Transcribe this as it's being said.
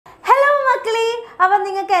അപ്പോൾ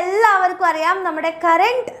നിങ്ങൾക്ക് എല്ലാവർക്കും അറിയാം നമ്മുടെ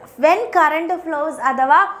when current flows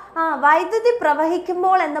അഥവാ വൈദ്യുതി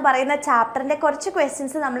പ്രവഹിക്കുമ്പോൾ എന്ന് പറയുന്ന ചാപ്റ്ററിന്റെ കുറച്ച്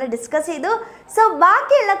ക്വസ്റ്റ്യൻസ് നമ്മൾ ഡിസ്കസ് ചെയ്തു. സോ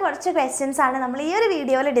ബാക്കിയുള്ള കുറച്ച് ക്വസ്റ്റ്യൻസ് ആണ് നമ്മൾ ഈ ഒരു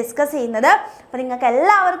വീഡിയോയിൽ ഡിസ്കസ് ചെയ്യുന്നത്. അപ്പോൾ നിങ്ങൾക്ക്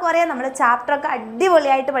എല്ലാവർക്കും അറിയാം നമ്മൾ ചാപ്റ്റർ ഒക്കെ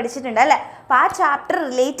അടിപൊളിയായിട്ട് പഠിച്ചിട്ടുണ്ട് അല്ലേ? അപ്പോൾ ആ ചാപ്റ്റർ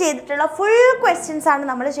റിലേറ്റ് ചെയ്തിട്ടുള്ള ഫുൾ ക്വസ്റ്റ്യൻസ് ആണ്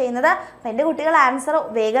നമ്മൾ ചെയ്യുന്നത്. അപ്പോൾ എൻ്റെ കുട്ടികൾ ആൻസർ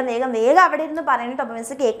വേഗം അവിടെ ഇരുന്ന് പറയണം കേട്ടോ. അപ്പോൾ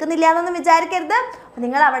മിസ് കേൾക്കുന്നില്ല എന്നൊന്നും വിചാരിക്കരുത്. അപ്പോൾ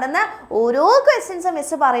നിങ്ങൾ അവിടെ നിന്ന് ഓരോ ക്വസ്റ്റ്യൻസ്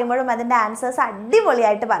മിസ് പറയുമ്പോഴും അതിൻ്റെ ആൻസേഴ്സ്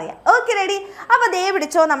അടിപൊളിയായിട്ട് പറയാം. Okay, ready? അപ്പോൾ ദേ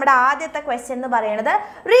പിടിച്ചോ, നമ്മുടെ ആദ്യത്തെ ക്വസ്റ്റ്യൻ എന്ന് പറയുന്നത്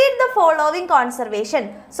read the following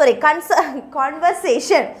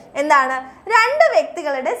conversation. എന്താണ്? രണ്ട്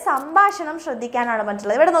വ്യക്തികളുടെ സംഭാഷണം ശ്രദ്ധിക്കാനാണ്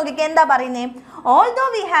പറഞ്ഞിട്ടുള്ളത്. ഇവിടെ നോക്കിക്കേ, എന്താ പറയുന്നത്? Although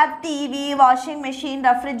we have TV, washing machine,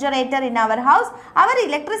 refrigerator in our house, our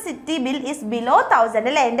electricity bill is below 1000.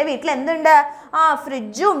 അല്ലേ? എൻ്റെ വീട്ടിൽ എന്തുണ്ട്?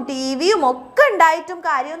 ഫ്രിഡ്ജും ടിവിയും ഒക്കെ ഉണ്ടായിട്ടും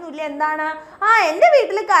കാര്യമൊന്നുമില്ല. എന്താണ്? എൻ്റെ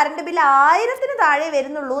വീട്ടിൽ കറണ്ട് ബില്ല് 1000 താഴെ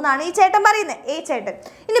വരുന്നുള്ളൂ എന്നാണ് ഈ ചേട്ടൻ പറയുന്നത്, എ ചേട്ടൻ.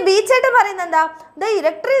 ഇനി ബി ചേട്ടൻ പറയുന്നത് എന്താ? The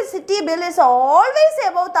electricity bill is always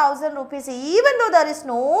above 1000 rupees even though there is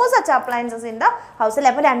no such appliances in the house.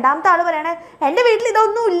 അല്ലേ? അപ്പോൾ രണ്ടാമത്തെ ആൾ പറയണേ, എൻ്റെ വീട്ടിൽ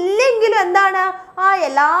ഇതൊന്നും ഇല്ലെങ്കിലും എന്താണ്,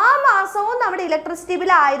 എല്ലാ മാസവും നമ്മുടെ ഇലക്ട്രിസിറ്റി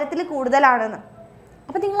ബിൽ 1000 കൂടുതലാണെന്ന്.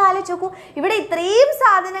 അപ്പോൾ നിങ്ങൾ ആലോചിച്ച് നോക്കൂ, ഇവിടെ ഇത്രയും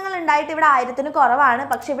സാധനങ്ങൾ ഉണ്ടായിട്ട് ഇവിടെ 1000 കുറവാണ്.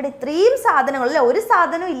 പക്ഷെ ഇവിടെ ഇത്രയും സാധനങ്ങളിൽ ഒരു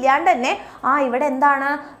സാധനം ഇല്ലാണ്ട് തന്നെ ഇവിടെ എന്താണ്,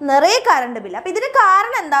 നിറയെ കറണ്ട് ബില്ല്. അപ്പോൾ ഇതിന്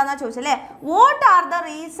കാരണം എന്താണെന്നാ ചോദിച്ചല്ലേ? What are the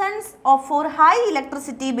reasons for high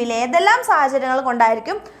electricity bill? ഏതെല്ലാം സാഹചര്യങ്ങൾ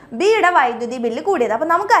കൊണ്ടായിരിക്കും ബിയുടെ വൈദ്യുതി ബില്ല് കൂടിയത്? അപ്പോൾ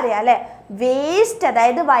നമുക്കറിയാം അല്ലേ, വേസ്റ്റ്,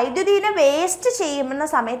 അതായത് വൈദ്യുതിനെ വേസ്റ്റ് ചെയ്യുന്ന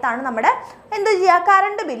സമയത്താണ് നമ്മുടെ എന്താ ചെയ്യുക,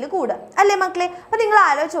 കറണ്ട് ബില്ല് കൂടുക അല്ലേ മക്കളെ? അപ്പോൾ നിങ്ങൾ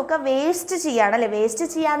ആലോചിച്ച് നോക്കുക, വേസ്റ്റ് ചെയ്യാണല്ലേ? വേസ്റ്റ്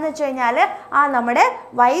ചെയ്യാന്ന് വെച്ച് കഴിഞ്ഞാൽ നമ്മുടെ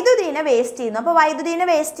വൈദ്യുതിനെ വേസ്റ്റ് ചെയ്യുന്നു. അപ്പോൾ വൈദ്യുതിനെ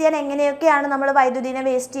വേസ്റ്റ് ചെയ്യാൻ എങ്ങനെയൊക്കെയാണ് നമ്മൾ വൈദ്യുതിനെ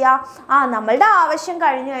വേസ്റ്റ് ചെയ്യുക? നമ്മളുടെ ആവശ്യം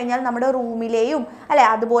കഴിഞ്ഞു കഴിഞ്ഞാൽ നമ്മുടെ റൂമിലെയും അല്ലെ,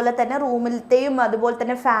 അതുപോലെ തന്നെ റൂമിലത്തെയും അതുപോലെ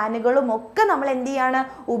തന്നെ ഫാനുകളും ഒക്കെ നമ്മൾ എന്ത് ചെയ്യാണ്,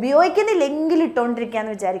 ഉപയോഗിക്കുന്നില്ലെങ്കിൽ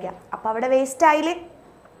ഇട്ടുകൊണ്ടിരിക്കുകയെന്ന് വിചാരിക്കുക. അപ്പോൾ അവിടെ വേസ്റ്റ് ആയില്ലേ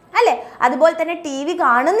അല്ലേ? അതുപോലെ തന്നെ ടി വി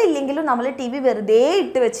കാണുന്നില്ലെങ്കിലും നമ്മൾ ടി വി വെറുതെ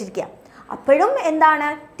ഇട്ട് വെച്ചിരിക്കുക, അപ്പോഴും എന്താണ്,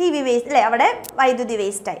 ടി വി വേസ്റ്റ് അല്ലേ? അവിടെ വൈദ്യുതി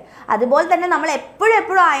വേസ്റ്റായി. അതുപോലെ തന്നെ നമ്മൾ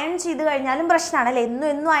എപ്പോഴും അയൺ ചെയ്ത് കഴിഞ്ഞാലും പ്രശ്നമാണ് അല്ലേ?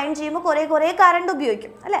 എന്നും അയൺ ചെയ്യുമ്പോൾ കുറേ കറണ്ട്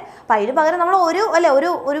ഉപയോഗിക്കും അല്ലേ? അപ്പോൾ അതിന് പകരം നമ്മൾ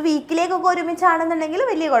ഒരു വീക്കിലേക്കൊക്കെ ഒരുമിച്ചാണെന്നുണ്ടെങ്കിൽ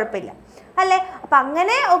വലിയ കുഴപ്പമില്ല അല്ലേ? അപ്പം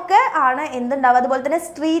അങ്ങനെ ഒക്കെ ആണ് എന്തുണ്ടാവുക. അതുപോലെ തന്നെ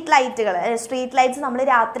സ്ട്രീറ്റ് ലൈറ്റ്സ് നമ്മൾ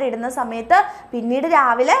രാത്രി ഇടുന്ന സമയത്ത് പിന്നീട്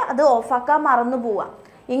രാവിലെ അത് ഓഫാക്കാൻ മറന്നു പോവുക.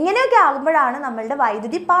 ഇങ്ങനെയൊക്കെ ആകുമ്പോഴാണ് നമ്മളുടെ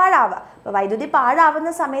വൈദ്യുതി പാഴാവുക. അപ്പോൾ വൈദ്യുതി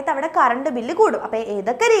പാഴാവുന്ന സമയത്ത് അവിടെ കറണ്ട് ബില്ല് കൂടും. അപ്പോൾ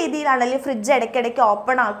ഏതൊക്കെ രീതിയിലാണെങ്കിലും ഫ്രിഡ്ജ് ഇടയ്ക്കിടയ്ക്ക്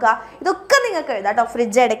ഓപ്പൺ ആക്കുക, ഇതൊക്കെ നിങ്ങൾക്ക് എഴുതാം കേട്ടോ.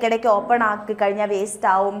 ഫ്രിഡ്ജ് ഇടയ്ക്കിടയ്ക്ക് ഓപ്പൺ ആക്കി കഴിഞ്ഞാൽ വേസ്റ്റ്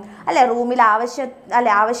ആവും അല്ലേ? റൂമിൽ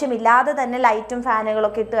ആവശ്യമില്ലാതെ തന്നെ ലൈറ്റും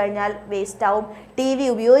ഫാനുകളൊക്കെ ഇട്ട് കഴിഞ്ഞാൽ വേസ്റ്റ് ആവും. ടി വി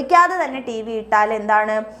ഉപയോഗിക്കാതെ തന്നെ ടി വി ഇട്ടാൽ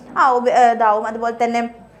എന്താണ്, ഇതാവും. അതുപോലെ തന്നെ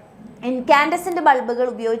ഇൻകാൻഡസെൻ്റ് ബൾബുകൾ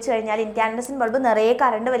ഉപയോഗിച്ച് കഴിഞ്ഞാൽ, ഇൻകാൻഡസെൻ്റ് ബൾബ് നിറയെ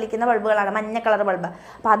കറണ്ട് വലിക്കുന്ന ബൾബുകളാണ്, മഞ്ഞ കളർ ബൾബ്.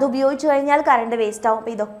 അപ്പോൾ അത് ഉപയോഗിച്ച് കഴിഞ്ഞാൽ കറണ്ട് വേസ്റ്റ് ആവും.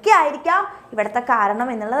 അപ്പോൾ ഇതൊക്കെ ആയിരിക്കാം ഇവിടുത്തെ കാരണം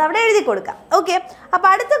എന്നുള്ളത് അവിടെ എഴുതി കൊടുക്കാം. ഓക്കെ, അപ്പോൾ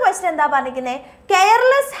അടുത്ത ക്വസ്റ്റ്യൻ എന്താ പറഞ്ഞിരിക്കുന്നത്?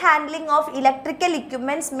 Careless handling of electrical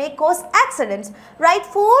equipments may cos accidents. Right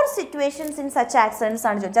 4 situations in such accidents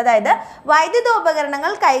ആണ് ചോദിച്ചത്. അതായത്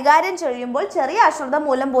വൈദ്യുതോപകരണങ്ങൾ കൈകാര്യം ചെയ്യുമ്പോൾ ചെറിയ അശ്രദ്ധ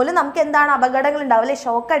മൂലം പോലും നമുക്ക് എന്താണ്, അപകടങ്ങൾ ഉണ്ടാവില്ലേ?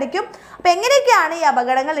 ഷോക്ക് അടിക്കും. അപ്പോൾ എങ്ങനെയൊക്കെയാണ് ഈ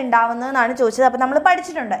അപകടങ്ങൾ ഉണ്ടാവുന്നതെന്നാണ് ചോദിച്ചത്. അപ്പോൾ നമ്മൾ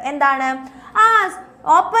പഠിച്ചിട്ടുണ്ട് എന്താണ്,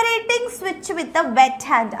 operating switch with a wet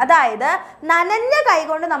hand. അതായത് നനഞ്ഞ കൈ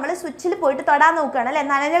കൊണ്ട് നമ്മൾ സ്വിച്ചിൽ പോയിട്ട് തൊടാൻ നോക്കുകയാണ് അല്ലേ?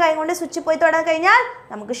 നനഞ്ഞ കൈ കൊണ്ട് സ്വിച്ചിൽ പോയി തൊടാൻ കഴിഞ്ഞാൽ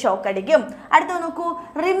നമുക്ക് ഷോക്ക് അടിക്കും. അടുത്ത നോക്കൂ,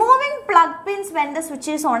 removing plug pins when the switch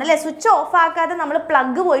is on അല്ലേ? സ്വിച്ച് ഓഫ് ആക്കാതെ നമ്മൾ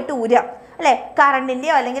പ്ലഗ് പോയിട്ട് ഊരാം അല്ലേ?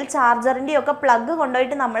 കറണ്ടിൻ്റെയോ അല്ലെങ്കിൽ ചാർജറിൻ്റെയോ ഒക്കെ പ്ലഗ്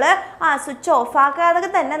കൊണ്ടുപോയിട്ട് നമ്മൾ സ്വിച്ച് ഓഫ് ആക്കാതെ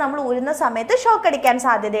തന്നെ നമ്മൾ ഊരുന്ന സമയത്ത് ഷോക്ക് അടിക്കാൻ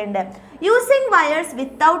സാധ്യതയുണ്ട്. യൂസിങ് വയേഴ്സ്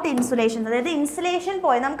വിത്തൗട്ട് ഇൻസുലേഷൻ, അതായത് ഇൻസുലേഷൻ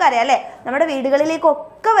പോയി നമുക്കറിയാം അല്ലേ? നമ്മുടെ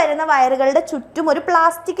വീടുകളിലേക്കൊക്കെ വരുന്ന വയറുകളുടെ ചുറ്റും ഒരു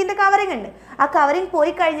പ്ലാസ്റ്റിക്കിൻ്റെ കവറിങ് ഉണ്ട്. ആ കവറിങ്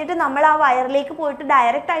പോയി കഴിഞ്ഞിട്ട് നമ്മൾ ആ വയറിലേക്ക് പോയിട്ട്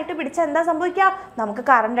ഡയറക്റ്റ് ആയിട്ട് പിടിച്ചാൽ എന്താ സംഭവിക്കുക? നമുക്ക്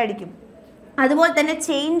കറണ്ട് അടിക്കും. അതുപോലെ തന്നെ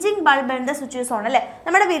changing bulb in the switch is on അല്ലേ?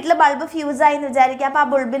 നമ്മുടെ വീട്ടിൽ ബൾബ് ഫ്യൂസായി എന്ന് വിചാരിക്കുക. അപ്പോൾ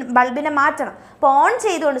ആ ബൾബിനെ മാറ്റണം. അപ്പോൾ ഓൺ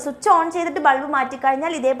ചെയ്തുകൊണ്ട് സ്വിച്ച് ഓൺ ചെയ്തിട്ട് ബൾബ്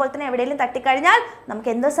മാറ്റിക്കഴിഞ്ഞാൽ ഇതേപോലെ തന്നെ എവിടെയെങ്കിലും തട്ടിക്കഴിഞ്ഞാൽ നമുക്ക്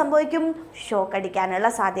എന്ത് സംഭവിക്കും? ഷോക്ക് അടിക്കാനുള്ള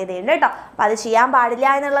സാധ്യതയുണ്ട് കേട്ടോ. അപ്പോൾ അത് ചെയ്യാൻ പാടില്ല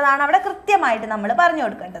എന്നുള്ളതാണ് അവിടെ കൃത്യമായിട്ട് നമ്മൾ പറഞ്ഞു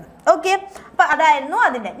കൊടുക്കേണ്ടത്. ഓക്കെ, അപ്പോൾ അതായിരുന്നു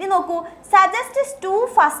അതിൻ്റെ. ഇനി നോക്കൂ, suggest 2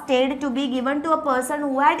 first aid to be given to A person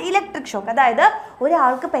who had electric shock. അതായത്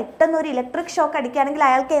ഒരാൾക്ക് പെട്ടെന്ന് ഒരു ഇലക്ട്രിക് ഷോക്ക് അടിക്കുകയാണെങ്കിൽ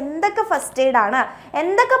അയാൾക്ക് എന്തൊക്കെ ഫസ്റ്റ് എയ്ഡ് ആണ്,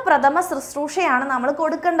 എന്തൊക്കെ പ്രഥമ ശുശ്രൂഷയാണ് നമ്മൾ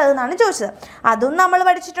കൊടുക്കേണ്ടതെന്നാണ് ചോദിച്ചത്. അതും നമ്മൾ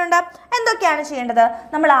പഠിച്ചിട്ടുണ്ട്. എന്തൊക്കെയാണ് ചെയ്യേണ്ടത്?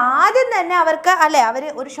 നമ്മൾ ആദ്യം തന്നെ അവർക്ക് അവർ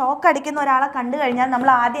ഒരു ഷോക്ക് അടിക്കുന്ന ഒരാളെ കണ്ടു കഴിഞ്ഞാൽ നമ്മൾ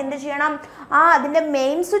ആദ്യം എന്ത് ചെയ്യണം? അതിൻ്റെ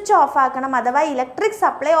മെയിൻ സ്വിച്ച് ഓഫ് ആക്കണം, അഥവാ ഇലക്ട്രിക്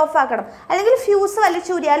സപ്ലൈ ഓഫ് ആക്കണം, അല്ലെങ്കിൽ ഫ്യൂസ്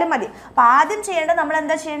വലിച്ചൂരിയാലും മതി. അപ്പോൾ ആദ്യം ചെയ്യേണ്ടത് നമ്മൾ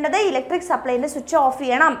എന്താ ചെയ്യേണ്ടത്? ഇലക്ട്രിക് സപ്ലൈൻ്റെ സ്വിച്ച് ഓഫ്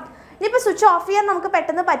ചെയ്യണം. ഇനിയിപ്പോൾ സ്വിച്ച് ഓഫ് ചെയ്യാൻ നമുക്ക്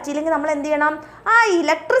പെട്ടെന്ന് പറ്റിയില്ലെങ്കിൽ നമ്മൾ എന്ത് ചെയ്യണം? ആ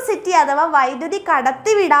ഇലക്ട്രിസിറ്റി അഥവാ വൈദ്യുതി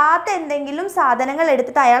കടത്തി വിടാത്ത എന്തെങ്കിലും സാധനങ്ങൾ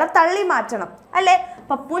എടുത്തിട്ട് അയാളെ തള്ളി മാറ്റണം അല്ലേ?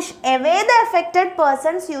 അപ്പോൾ push away the affected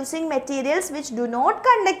persons using materials which do not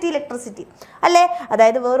conduct electricity അല്ലേ?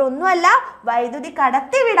 അതായത് വേറെ ഒന്നുമല്ല, വൈദ്യുതി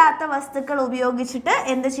കടത്തി വിടാത്ത വസ്തുക്കൾ ഉപയോഗിച്ചിട്ട്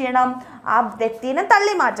എന്ത് ചെയ്യണം? ആ വ്യക്തിനെ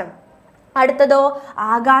തള്ളി മാറ്റണം. അടുത്തതോ,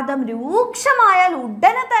 ആഘാതം രൂക്ഷമായാൽ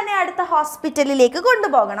ഉടനെ തന്നെ അടുത്ത ഹോസ്പിറ്റലിലേക്ക്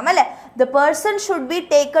കൊണ്ടുപോകണം അല്ലേ? The person should be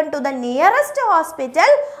taken to the nearest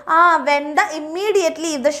hospital when the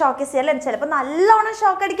immediately if the shock is അല്ലേ? ചിലപ്പോൾ നല്ലോണം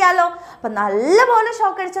ഷോക്ക് അടിക്കാമല്ലോ. അപ്പം നല്ലപോലെ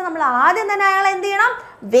ഷോക്ക് അടിച്ചാൽ നമ്മൾ ആദ്യം തന്നെ അയാളെ എന്ത് ചെയ്യണം?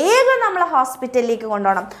 വേഗം നമ്മൾ ഹോസ്പിറ്റലിലേക്ക്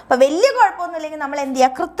കൊണ്ടുപോകണം. അപ്പോൾ വലിയ കുഴപ്പമൊന്നുമില്ലെങ്കിൽ നമ്മൾ എന്ത്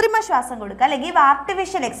ചെയ്യുക? കൃത്രിമ ശ്വാസം കൊടുക്കുക, അല്ലെങ്കിൽ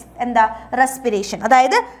ആർട്ടിഫിഷ്യൽ റെസ്പിറേഷൻ,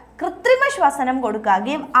 അതായത് കൃത്രിമ ശ്വസനം കൊടുക്കുക,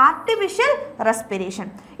 ഗീവ് ആർട്ടിഫിഷ്യൽ റെസ്പിറേഷൻ.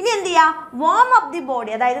 ഇനി എന്ത് ചെയ്യുക? വാം അപ്പ് ദി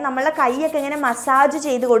ബോഡി, അതായത് നമ്മളുടെ കൈയൊക്കെ ഇങ്ങനെ മസാജ്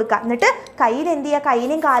ചെയ്ത് കൊടുക്കുക. എന്നിട്ട് കയ്യിൽ എന്ത് ചെയ്യുക?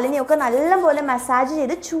 കൈയിനെയും കാലിനെയും ഒക്കെ നല്ലപോലെ മസാജ്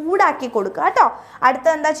ചെയ്ത് ചൂടാക്കി കൊടുക്കുക കേട്ടോ. അടുത്ത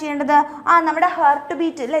എന്താ ചെയ്യേണ്ടത്? നമ്മുടെ ഹാർട്ട്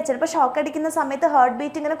ബീറ്റ് അല്ലേ? ചിലപ്പോൾ ഷോക്ക് അടിക്കുന്ന സമയത്ത് ഹാർട്ട്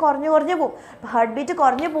ബീറ്റ് ഇങ്ങനെ കുറഞ്ഞു പോകും. ഹാർട്ട് ബീറ്റ്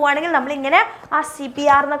കുറഞ്ഞു പോവുകയാണെങ്കിൽ നമ്മളിങ്ങനെ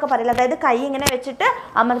CPR എന്നൊക്കെ പറയില്ല, അതായത് കൈ ഇങ്ങനെ വെച്ചിട്ട്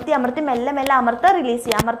അമർത്തി അമർത്തി മെല്ലെ മെല്ലെ റിലീസ്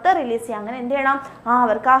ചെയ്യുക. അങ്ങനെ എന്ത് ചെയ്യണം?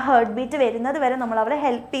 അവർക്ക് ആ ഹാർട്ട് ബീറ്റ് വരുന്നത് വരെ നമ്മൾ അവരെ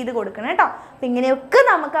ഹെൽപ്പ് ചെയ്ത് കൊടുക്കണം കേട്ടോ. അപ്പം ഇങ്ങനെയൊക്കെ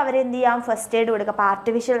നമുക്ക് അവരെന്ത് ചെയ്യാം? ഫസ്റ്റ് എയ്ഡ് കൊടുക്കാം. അപ്പോൾ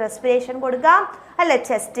ആർട്ടിഫിഷ്യൽ റെസ്പിറേഷൻ കൊടുക്കാം അല്ലെ?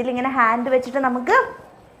 ചെസ്റ്റിൽ ഇങ്ങനെ ഹാൻഡ് വെച്ചിട്ട് നമുക്ക്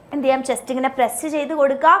എന്ത് ചെയ്യാം? ചെസ്റ്റ് ഇങ്ങനെ പ്രസ് ചെയ്ത്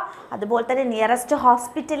കൊടുക്കാം. അതുപോലെ തന്നെ നിയറസ്റ്റ്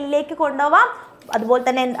ഹോസ്പിറ്റലിലേക്ക് കൊണ്ടുപോവാം. അതുപോലെ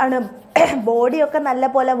തന്നെ എന്താണ് ബോഡിയൊക്കെ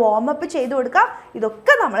നല്ലപോലെ വാമപ്പ് ചെയ്ത് കൊടുക്കാം.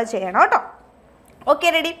 ഇതൊക്കെ നമ്മൾ ചെയ്യണം കേട്ടോ. Okay,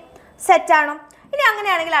 ready, സെറ്റാണോ? ഇനി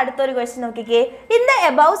അങ്ങനെയാണെങ്കിൽ അടുത്തൊരു ക്വസ്റ്റ്യൻ നോക്കിക്കേ. In the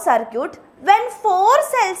above circuit when 4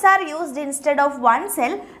 cells are used instead of 1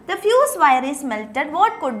 cell, the fuse wire is melted.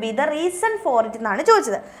 What could be the reason for it എന്നാണ്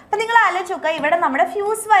ചോദിച്ചത്. അപ്പം നിങ്ങൾ ആലോചിച്ച് നോക്കുക, ഇവിടെ നമ്മുടെ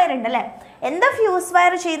ഫ്യൂസ് വയർ ഉണ്ട് അല്ലേ? എന്താ ഫ്യൂസ്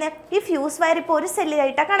വയർ ചെയ്യുന്നത്? ഈ ഫ്യൂസ് വയർ ഇപ്പോൾ ഒരു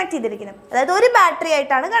സെല്ലിലായിട്ടാണ് കണക്ട് ചെയ്തിരിക്കുന്നത്, അതായത് ഒരു ബാറ്ററി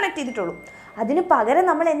ആയിട്ടാണ് കണക്ട് ചെയ്തിട്ടുള്ളൂ. അതിന് പകരം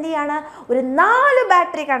നമ്മൾ എന്ത് ചെയ്യാണ്? ഒരു 4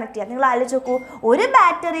 ബാറ്ററി കണക്ട് ചെയ്യുക. നിങ്ങൾ ആലോചിച്ച് നോക്കൂ, ഒരു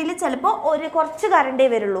ബാറ്ററിയിൽ ചിലപ്പോൾ കുറച്ച് കറണ്ടേ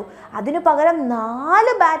വരുള്ളൂ. അതിന് പകരം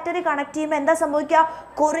 4 ബാറ്ററി കണക്ട് ചെയ്യുമ്പോൾ എന്താ സംഭവിക്കുക?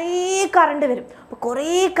 കുറേ കറണ്ട് വരും. അപ്പോൾ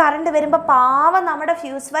കുറേ കറണ്ട് വരുമ്പോൾ പാവം നമ്മുടെ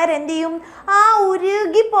ഫ്യൂസ് വയർ എന്ത് ചെയ്യും?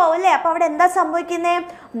 ഉരുകിപ്പോവും അല്ലേ? അപ്പോൾ അവിടെ എന്താ സംഭവിക്കുന്നത്?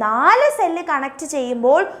 4 സെല്ല് കണക്ട്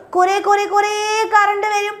ചെയ്യുമ്പോൾ കുറേ കറണ്ട്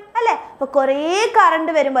വരും അല്ലേ? അപ്പോൾ കുറേ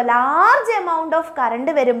കറണ്ട് വരുമ്പോൾ, ലാർജ് എമൗണ്ട് ഓഫ്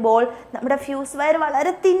കറണ്ട് വരുമ്പോൾ നമ്മുടെ ഫ്യൂസ് വയർ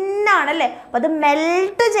വളരെ തിന്നാണല്ലേ? അപ്പോൾ അത്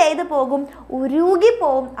മെൽറ്റ് ചെയ്ത് പോകും,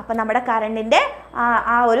 ഉരുകിപ്പോവും. അപ്പം നമ്മുടെ കറണ്ടിൻ്റെ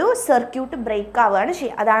ആ ഒരു സർക്യൂട്ട് ബ്രേക്ക് ആവുകയാണ്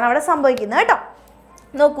ചെയ്യുക. അതാണ് അവിടെ സംഭവിക്കുന്നത് കേട്ടോ.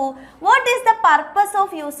 നോക്കൂ, what is the purpose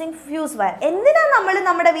of using fuse wire? എന്തിനാണ് നമ്മൾ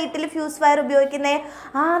നമ്മുടെ വീട്ടിൽ ഫ്യൂസ് വയർ ഉപയോഗിക്കുന്നത്?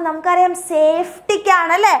 നമുക്കറിയാം,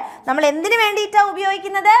 സേഫ്റ്റിക്കാണല്ലേ. നമ്മൾ എന്തിനു വേണ്ടിയിട്ടാണ്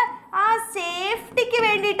ഉപയോഗിക്കുന്നത്? സേഫ്റ്റിക്ക്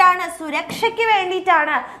വേണ്ടിയിട്ടാണ്, സുരക്ഷയ്ക്ക്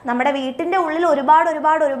വേണ്ടിയിട്ടാണ്. നമ്മുടെ വീട്ടിൻ്റെ ഉള്ളിൽ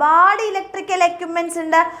ഒരുപാട് ഇലക്ട്രിക്കൽ എക്യുപ്മെൻറ്റ്സ്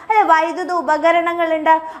ഉണ്ട് അല്ലെ? വൈദ്യുത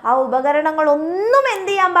ഉപകരണങ്ങളുണ്ട്. ആ ഉപകരണങ്ങളൊന്നും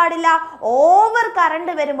എന്ത് ചെയ്യാൻ പാടില്ല? ഓവർ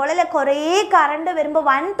കറണ്ട് വരുമ്പോൾ അല്ലെ, കുറേ കറണ്ട് വരുമ്പോൾ,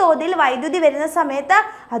 വൻതോതിൽ വൈദ്യുതി വരുന്ന സമയത്ത്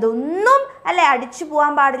അതൊന്നും അല്ലെ അടിച്ചു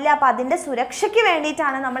പോകാൻ പാടില്ല. അപ്പം അതിൻ്റെ സുരക്ഷയ്ക്ക്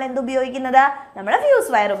വേണ്ടിയിട്ടാണ് നമ്മൾ എന്ത് ഉപയോഗിക്കുന്നത്? നമ്മൾ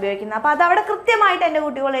ഫ്യൂസ് വയർ ഉപയോഗിക്കുന്നത്. അപ്പോൾ അതവിടെ കൃത്യമായിട്ട് എൻ്റെ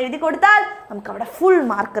കുട്ടികൾ എഴുതി കൊടുത്താൽ നമുക്കവിടെ full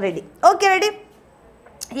mark ready. Okay, ready?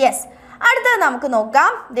 Yes. അടുത്തത് നമുക്ക്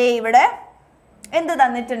നോക്കാം. ദേ ഇവിടെ എന്ത്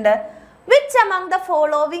തന്നിട്ടുണ്ട്? Which among the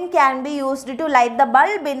following can be used to light the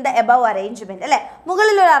bulb in the above arrangement അല്ലേ?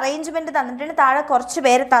 മുകളിൽ ഒരു അറേഞ്ച്മെന്റ് തന്നിട്ടുണ്ട്, താഴെ കുറച്ച്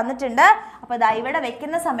പേര് തന്നിട്ടുണ്ട്. അപ്പോൾ ഇതാ ഇവിടെ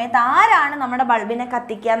വെക്കുന്ന സമയത്ത് ആരാണ് നമ്മുടെ ബൾബിനെ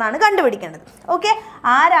കത്തിക്കുക എന്നാണ് കണ്ടുപിടിക്കേണ്ടത്. ഓക്കെ,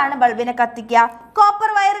 ആരാണ് ബൾബിനെ കത്തിക്കുക?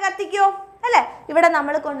 കോപ്പർ വയർ കത്തിക്കോ അല്ലേ? ഇവിടെ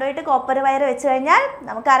നമ്മൾ കൊണ്ടുപോയിട്ട് കോപ്പർ വയർ വെച്ച് കഴിഞ്ഞാൽ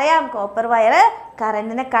നമുക്കറിയാം, കോപ്പർ വയർ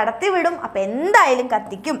കറണ്ടിനെ കടത്തി വിടും. അപ്പം എന്തായാലും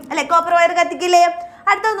കത്തിക്കും അല്ലേ? Copper wire കത്തിക്കില്ലേ?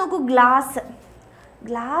 അടുത്തത് നോക്കൂ,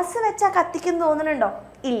 ഗ്ലാസ് വെച്ചാൽ കത്തിക്കും തോന്നുന്നുണ്ടോ?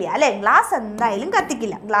 ഇല്ല അല്ലേ? ഗ്ലാസ് എന്തായാലും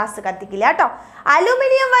കത്തിക്കില്ല, ഗ്ലാസ് കത്തിക്കില്ല കേട്ടോ.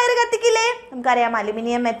 Aluminium wire കത്തിക്കില്ലേ? നമുക്കറിയാം,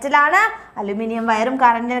 അലുമിനിയം മെറ്റലാണ്. അലുമിനിയം വയറും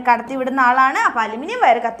കറണ്ടിനെ കടത്തി വിടുന്ന ആളാണ്. അപ്പോൾ അലുമിനിയം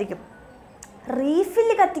വയർ കത്തിക്കും.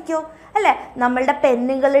 റീഫില്ല് കത്തിക്കോ അല്ലേ? നമ്മളുടെ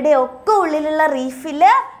പെന്നുകളുടെ ഒക്കെ ഉള്ളിലുള്ള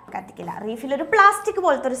റീഫില്ല് കത്തിക്കില്ല. റീഫിൽ ഒരു പ്ലാസ്റ്റിക്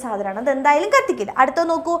പോലത്തെ ഒരു സാധനമാണ്, അത് എന്തായാലും കത്തിക്കില്ല. അടുത്ത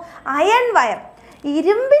നോക്കൂ, അയൺ വയർ.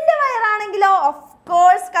 ഇരുമ്പിൻ്റെ വയറാണെങ്കിലോ ഓഫ്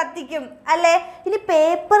കോഴ്സ് കത്തിക്കും അല്ലേ? ഇനി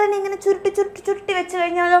പേപ്പറിന് ഇങ്ങനെ ചുരുട്ടി വെച്ച്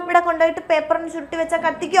കഴിഞ്ഞാലോ? ഇവിടെ കൊണ്ടുപോയിട്ട് പേപ്പറിന് ചുരുട്ടി വെച്ചാൽ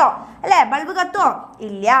കത്തിക്കോ അല്ലേ? ബൾബ് കത്തുമോ?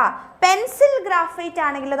 ഇല്ല. പെൻസിൽ ഗ്രാഫൈറ്റ്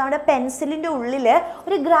ആണെങ്കിലോ, നമ്മുടെ പെൻസിലിൻ്റെ ഉള്ളിൽ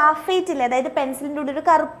ഒരു ഗ്രാഫൈറ്റ് ഇല്ലേ? അതായത് പെൻസിലിൻ്റെ ഉള്ളിൽ ഒരു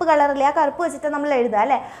കറുപ്പ് കളറില്ലേ? ആ കറുപ്പ് വെച്ചിട്ട് നമ്മൾ എഴുതുക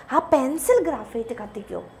അല്ലേ? ആ പെൻസിൽ ഗ്രാഫൈറ്റ്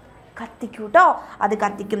കത്തിക്കോ? കത്തിക്കൂട്ടോ, അത്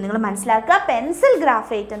കത്തിക്കും. നിങ്ങൾ മനസ്സിലാക്കുക, പെൻസിൽ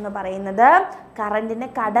ഗ്രാഫൈറ്റ് എന്ന് പറയുന്നത് കറണ്ടിനെ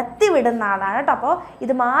കടത്തി വിടുന്ന ആളാണ് കേട്ടോ. അപ്പോൾ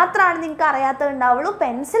ഇത് മാത്രമാണ് നിങ്ങൾക്ക് അറിയാത്തതുണ്ടാവുള്ളൂ,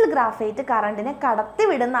 പെൻസിൽ ഗ്രാഫൈറ്റ് കറണ്ടിനെ കടത്തി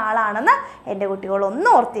വിടുന്ന ആളാണെന്ന് എൻ്റെ കുട്ടികളൊന്ന്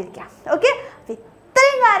ഓർത്തിരിക്കാം. ഓക്കെ,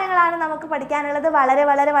 ഇത്രയും കാര്യങ്ങളാണ് നമുക്ക് പഠിക്കാനുള്ളത്. വളരെ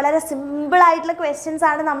വളരെ വളരെ സിമ്പിളായിട്ടുള്ള ക്വസ്റ്റ്യൻസ്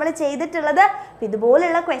ആണ് നമ്മൾ ചെയ്തിട്ടുള്ളത്. അപ്പോൾ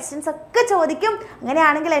ഇതുപോലുള്ള ക്വസ്റ്റ്യൻസ് ഒക്കെ ചോദിക്കും.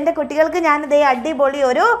 അങ്ങനെയാണെങ്കിൽ എൻ്റെ കുട്ടികൾക്ക് ഞാനിതേ അടിപൊളി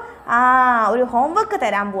ഒരു ഹോംവർക്ക്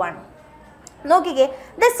തരാൻ പോവാണ്. നോക്കിക്കേ,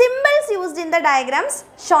 the symbols used in the diagrams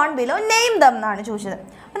Sean below name dum എന്നാണ് ചോദിച്ചത്.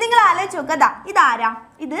 അപ്പോൾ നിങ്ങൾ ആലോചിച്ച് നോക്കുക, ഇതാരാ?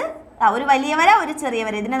 ഇത് ഒരു വലിയ വര, ഒരു ചെറിയ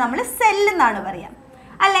വര. ഇതിനെ നമ്മൾ സെൽ എന്നാണ് പറയാം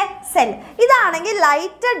അല്ലേ? സെൽ. ഇതാണെങ്കിൽ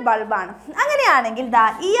ലൈറ്റഡ് ബൾബാണ്. അങ്ങനെയാണെങ്കിൽ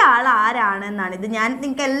ഈ ആൾ ആരാണ് എന്നാണ്. ഇത്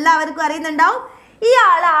നിങ്ങൾക്ക് എല്ലാവർക്കും അറിയുന്നുണ്ടാവും. ഈ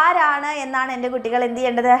ആൾ ആരാണ് എന്നാണ് എൻ്റെ കുട്ടികൾ എന്ത്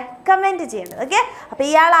ചെയ്യേണ്ടത്? കമൻറ്റ് ചെയ്യേണ്ടത്. ഓക്കെ, അപ്പോൾ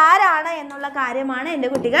ഇയാൾ ആരാണ് എന്നുള്ള കാര്യമാണ് എൻ്റെ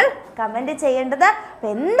കുട്ടികൾ കമൻറ്റ് ചെയ്യേണ്ടത്. അപ്പോൾ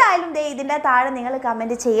എന്തായാലും ഇതിൻ്റെ താഴെ നിങ്ങൾ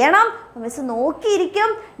കമൻറ്റ് ചെയ്യണം. മിസ് നോക്കിയിരിക്കും.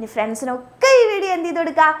 ഇനി ഫ്രണ്ട്സിനൊക്കെ ഈ വീഡിയോ എന്ത് ചെയ്ത്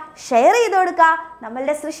കൊടുക്കുക? ഷെയർ ചെയ്ത് കൊടുക്കുക.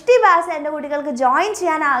 നമ്മളുടെ സൃഷ്ടി ബാച്ച് എൻ്റെ കുട്ടികൾക്ക് ജോയിൻ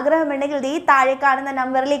ചെയ്യാൻ ആഗ്രഹമുണ്ടെങ്കിൽ ഈ താഴെ കാണുന്ന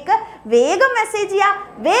നമ്പറിലേക്ക് വേഗം മെസ്സേജ് ചെയ്യുക.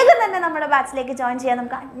 വേഗം തന്നെ നമ്മുടെ ബാച്ചിലേക്ക് ജോയിൻ ചെയ്യാൻ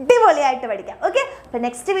നമുക്ക് അടിപൊളിയായിട്ട് പഠിക്കാം. ഓക്കെ, അപ്പോൾ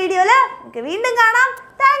നെക്സ്റ്റ് വീഡിയോയിൽ നമുക്ക് വീണ്ടും കാണാം.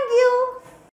 Thank you.